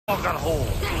got a hole.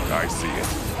 I see it.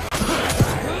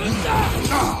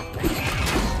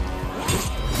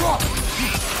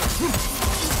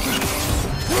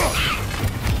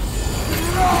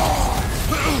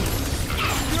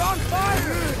 You're on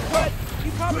fire, but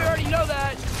you probably already know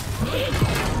that.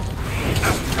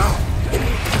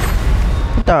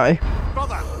 Die.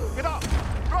 Brother, get up.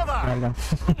 Brother.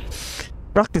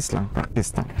 Practice lang,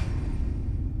 practice lang.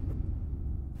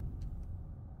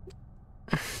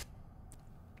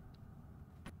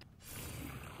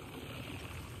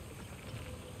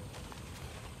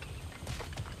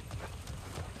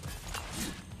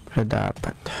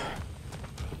 Dapat.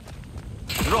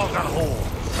 You're all got a hole.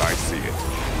 I see it.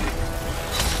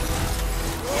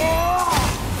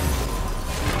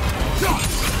 You're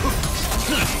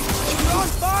on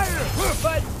fire,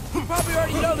 but you probably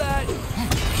already know that.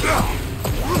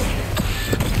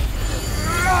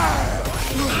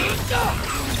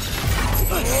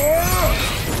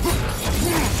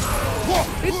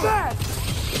 It's bad.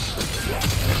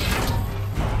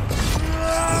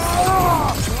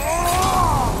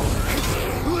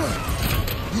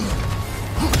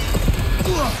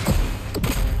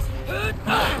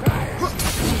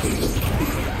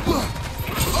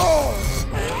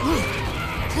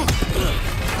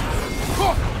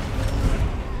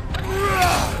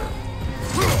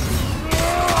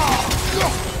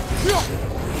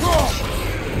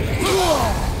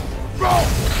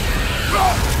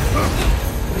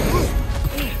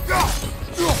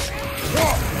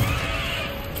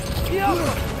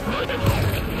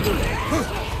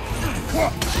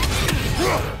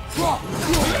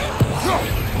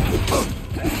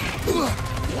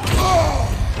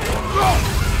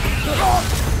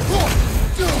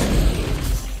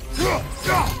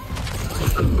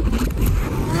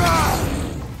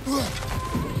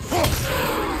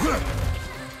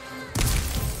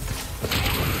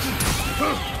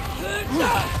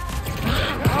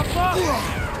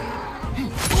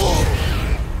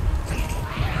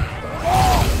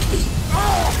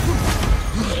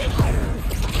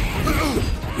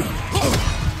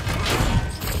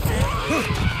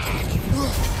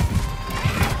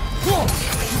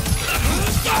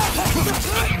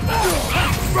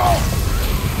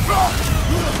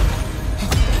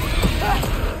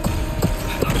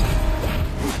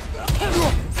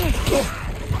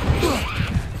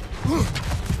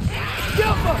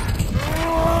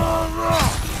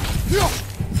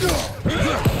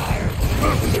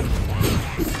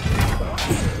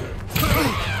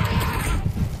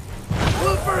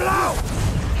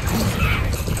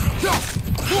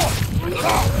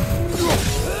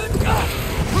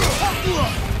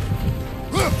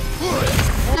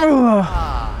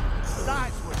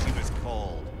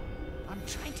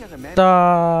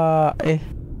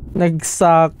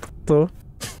 Nagsakto.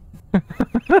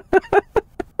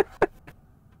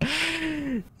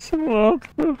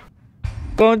 Sumakto.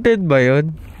 Counted ba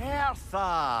yun?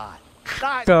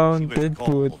 Counted,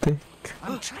 puti.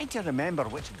 I'm trying to remember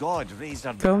which god raised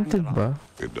her. Counted ba?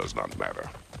 It does not matter.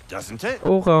 Doesn't it?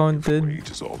 Oh, counted. Rage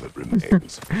is all that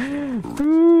remains.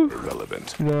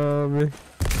 Irrelevant. Grabe.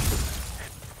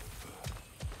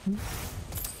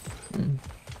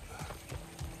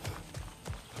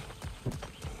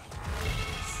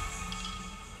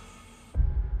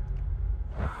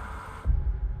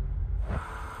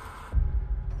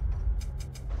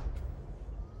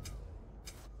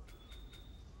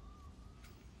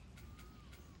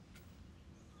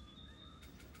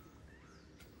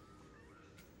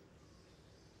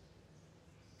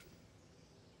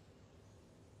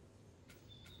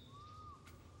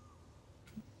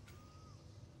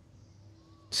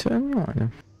 Saan nga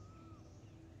ano?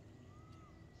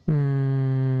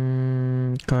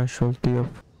 Casualty of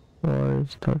fire,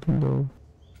 start low.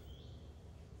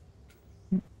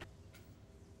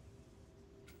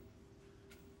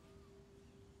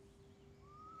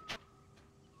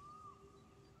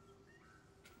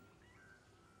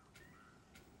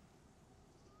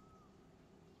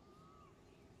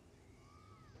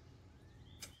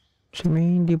 So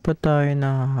may hindi pa tayo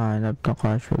nahahanap na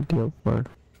casualty of fire.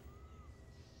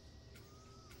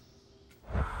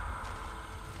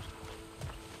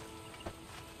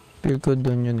 Feel ko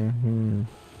dun yun eh.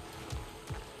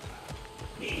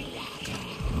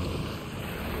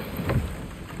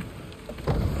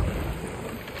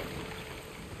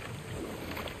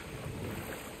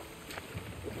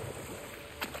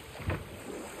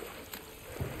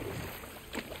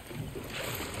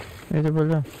 Ito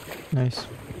pala. Nice.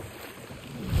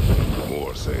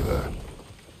 More say that.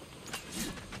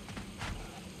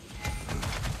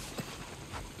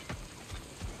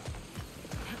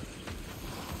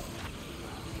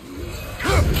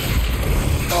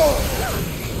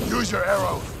 Use your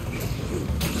arrow.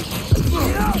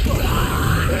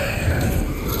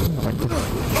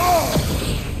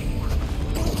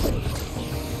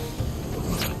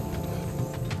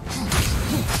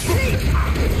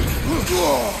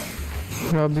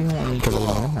 Grabe yung ano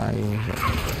talaga na ayos.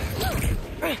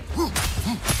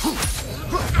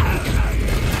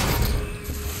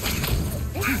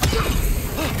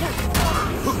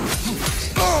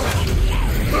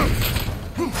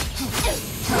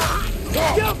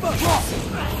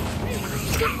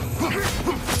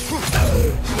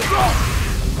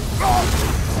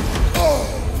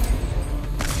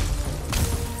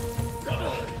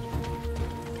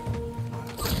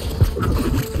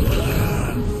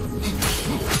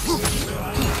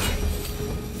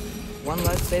 One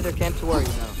less say there can't to worry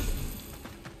now.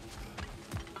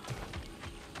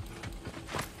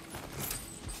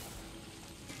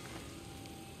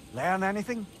 Learn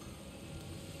anything?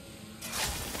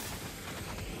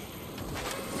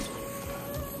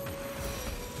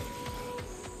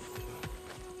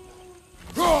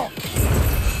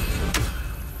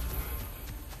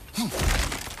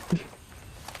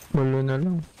 Walo na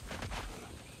lang.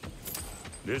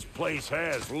 This place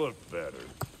has looked better.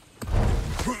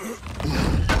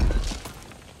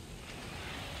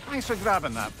 Thanks for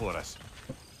grabbing that for us.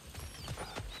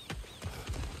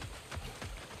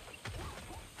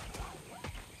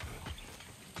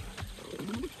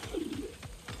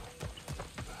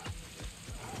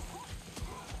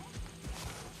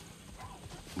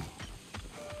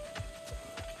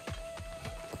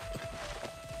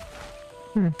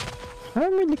 Ah,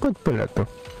 may likod pala to.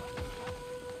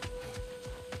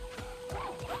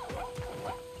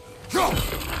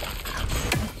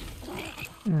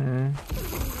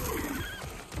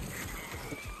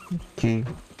 Okay.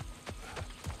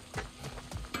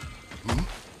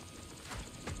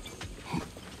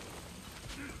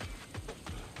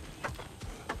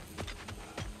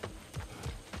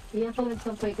 Iya ko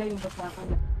nagsampay kayong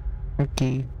basakan.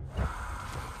 Okay.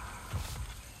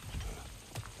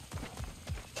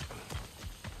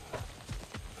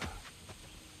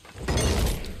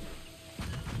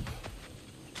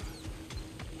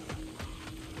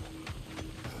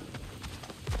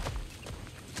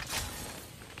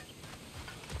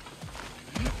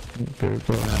 Pero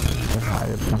ito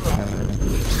hayop na kaya.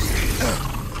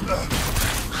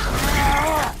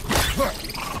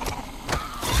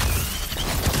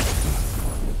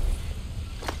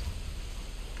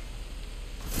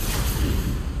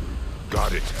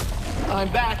 Got it. I'm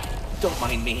back. Don't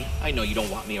mind me. I know you don't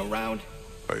want me around.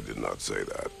 I did not say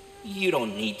that. You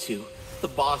don't need to. The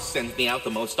boss sends me out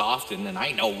the most often, and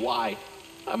I know why.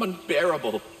 I'm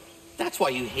unbearable. That's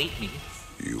why you hate me.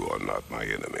 You are not my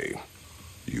enemy.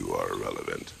 You are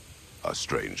irrelevant. A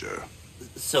stranger.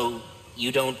 So,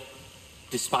 you don't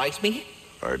despise me?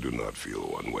 I do not feel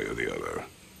one way or the other.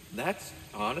 That's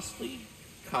honestly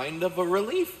kind of a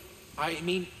relief. I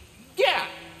mean, yeah,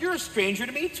 you're a stranger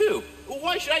to me too.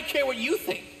 Why should I care what you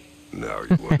think? Now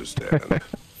you understand.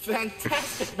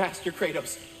 Fantastic, Master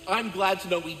Kratos. I'm glad to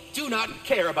know we do not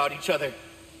care about each other.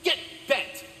 Get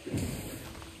bent!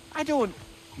 I don't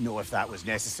know if that was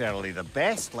necessarily the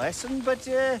best lesson, but,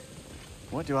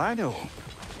 what do I know?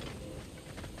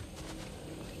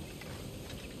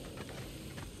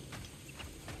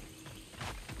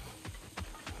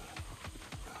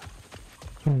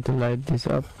 Trying to light this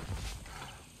up.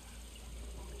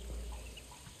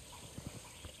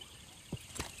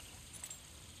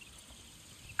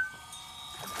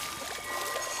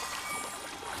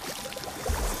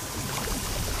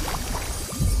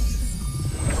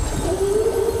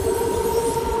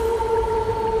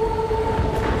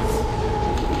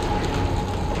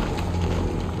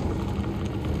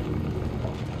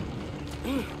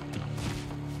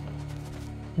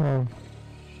 Wow,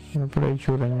 ano pala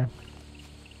itsura niya?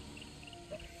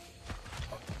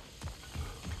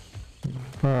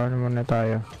 Paano muna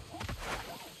tayo?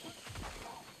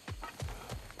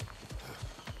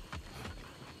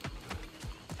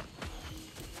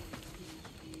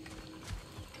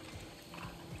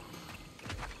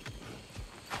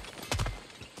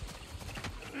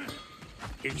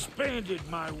 Expanded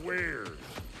my wares.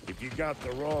 If you got the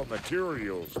raw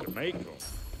materials to make them.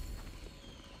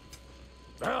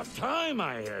 About time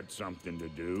I had something to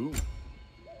do.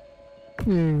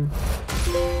 Damn!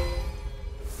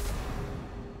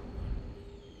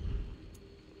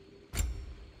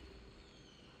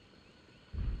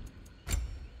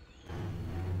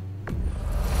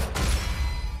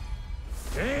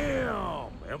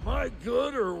 Am I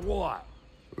good or what?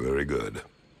 Very good.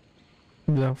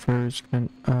 Black fairies can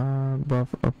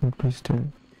buff up increase the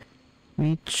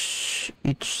each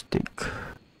stick.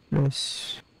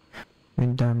 Less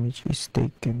when damage is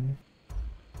taken.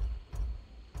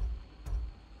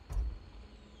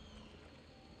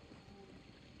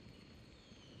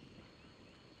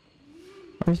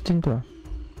 Ayos din to ah.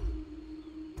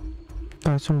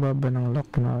 Kasong baba ng lock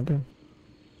natin.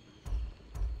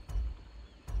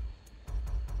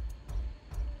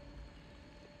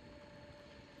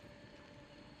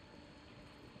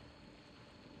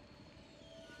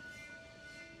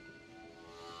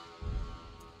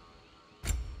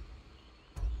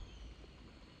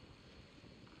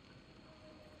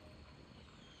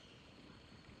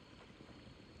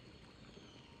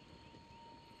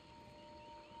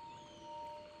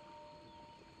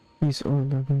 He's all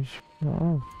the way.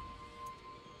 Wow.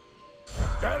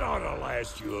 That ought to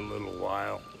last you a little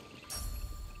while.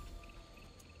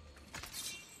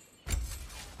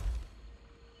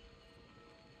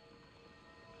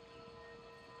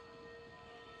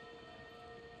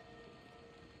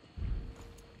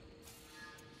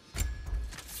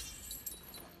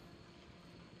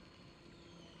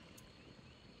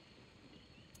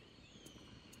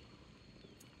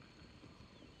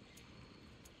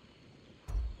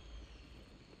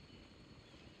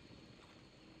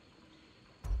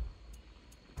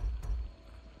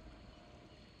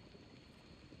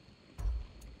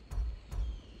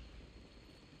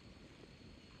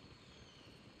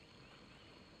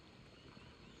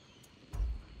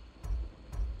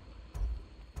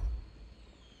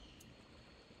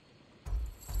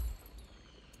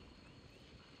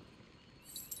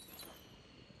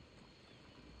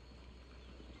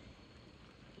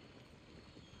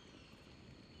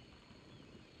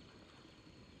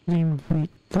 Name wheat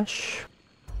dash.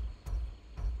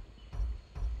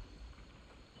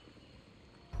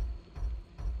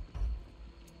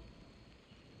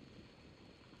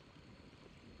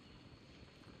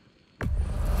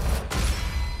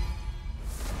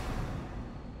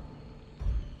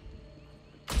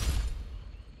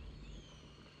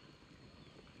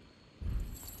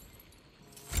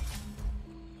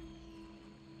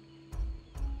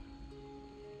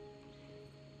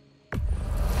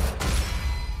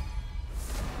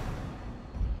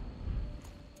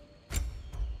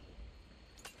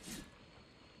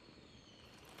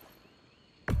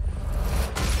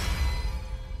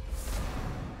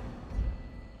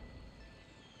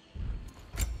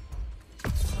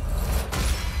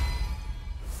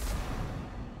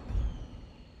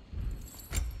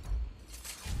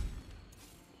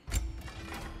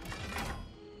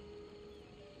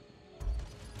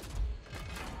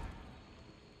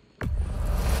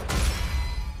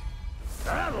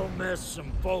 That'll mess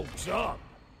some folks up.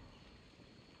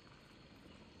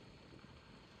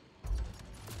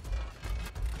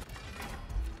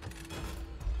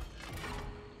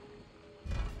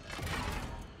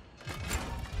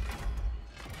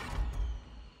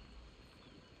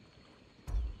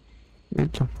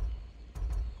 Ito.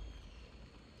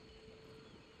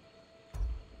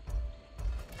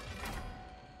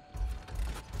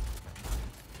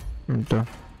 Ito.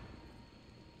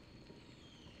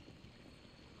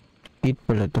 Eat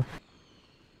pala to.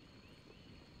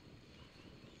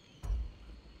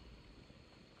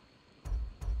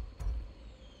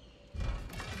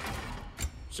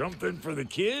 Something for the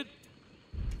kid?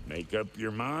 Make up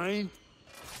your mind?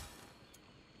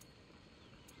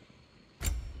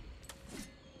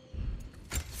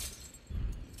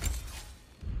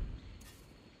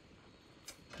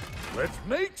 Let's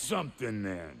make something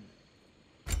then.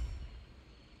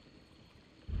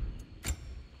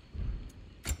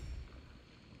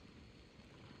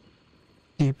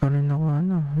 Di pa rin ako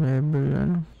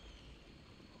level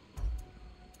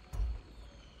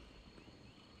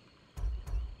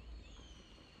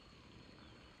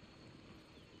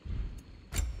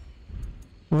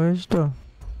Where's to?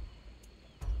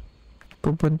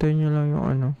 Pupuntahin nyo lang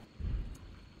yung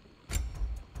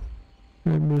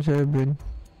level 7.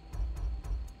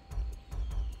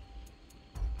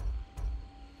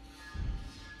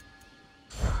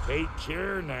 Take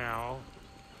care now.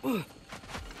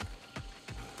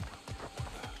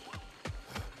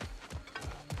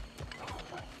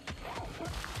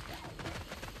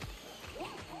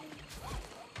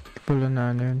 Pula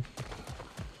na yun.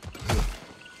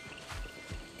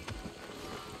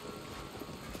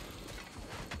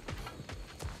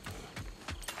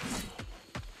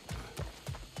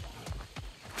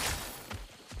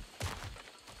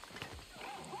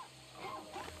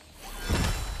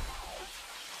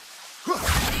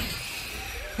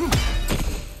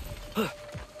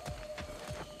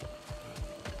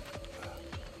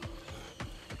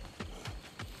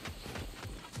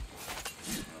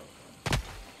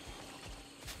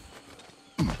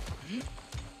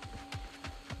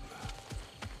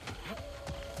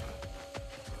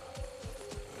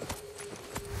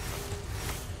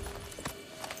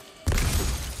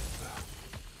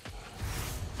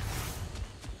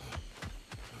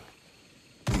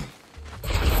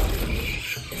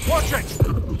 Watch it!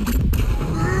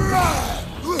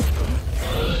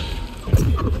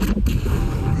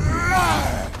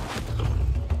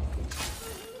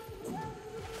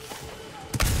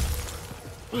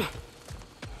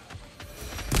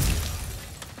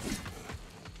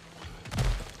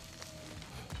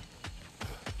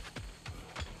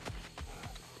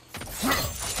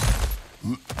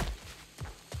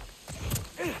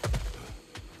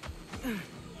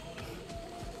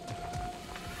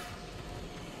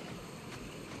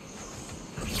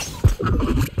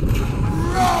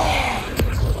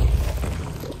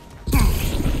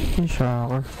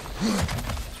 Shocker.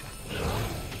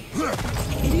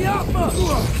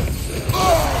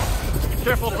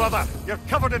 Careful, brother. You're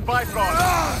covered in Bifrost.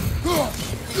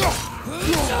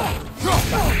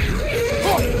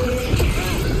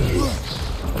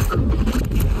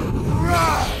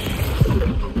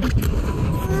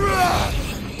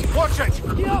 Watch it!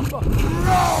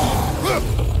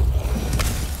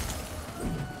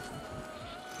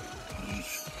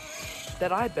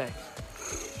 That ibex.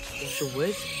 Is the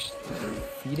whiz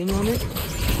feeding on it?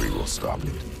 We will stop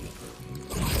it.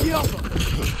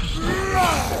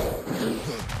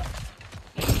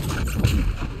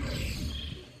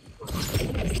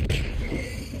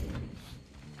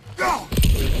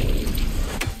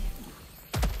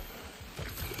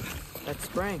 That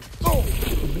sprang. I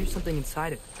can hear something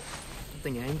inside it.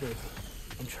 Something angry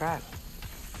and trapped.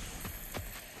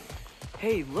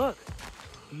 Hey, look!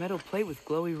 A metal plate with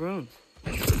glowy runes.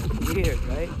 Weird,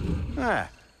 right? Ah,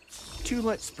 two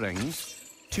lit springs,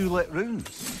 two lit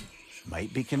runes.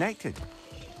 Might be connected.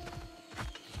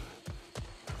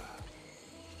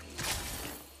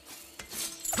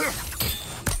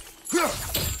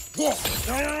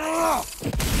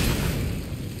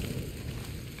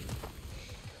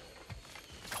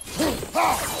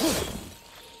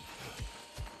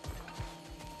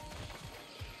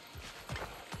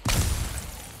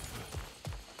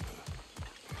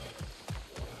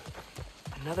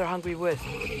 Another hungry wisp.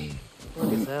 Poor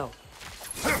gazelle.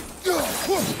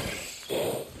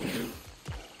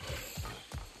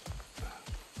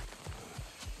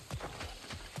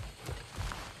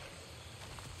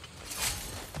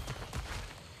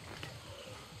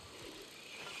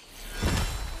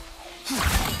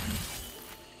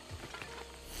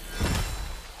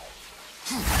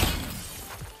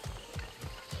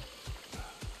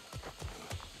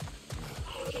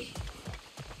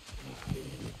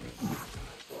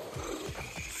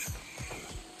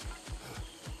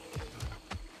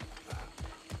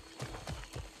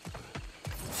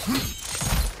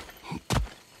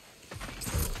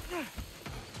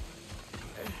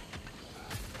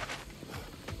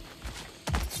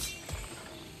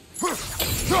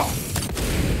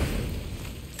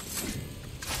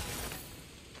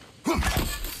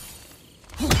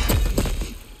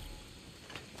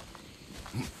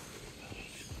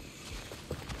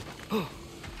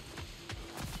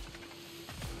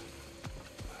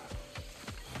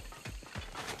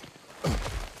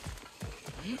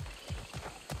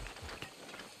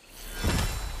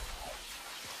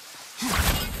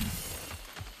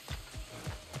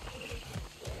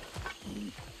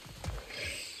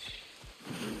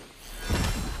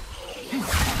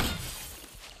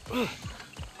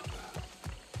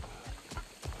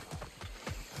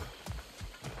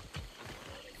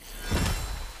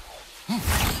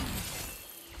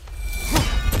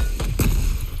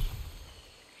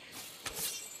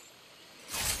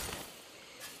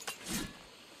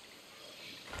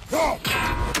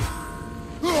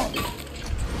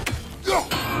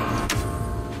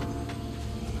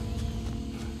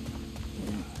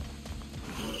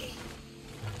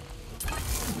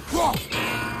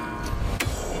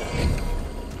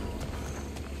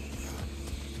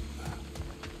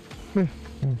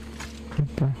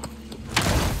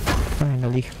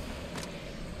 Finally.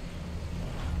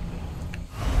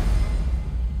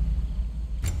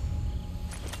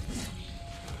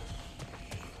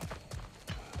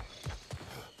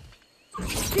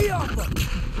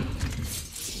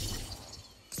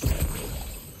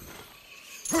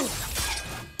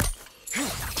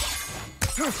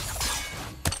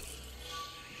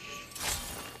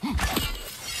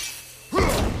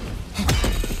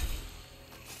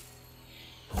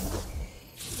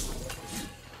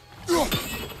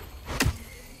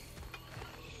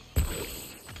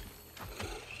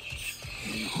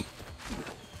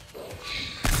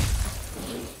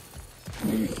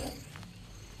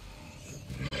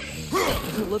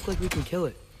 Doesn't look like we can kill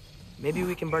it. Maybe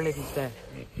we can burn it instead.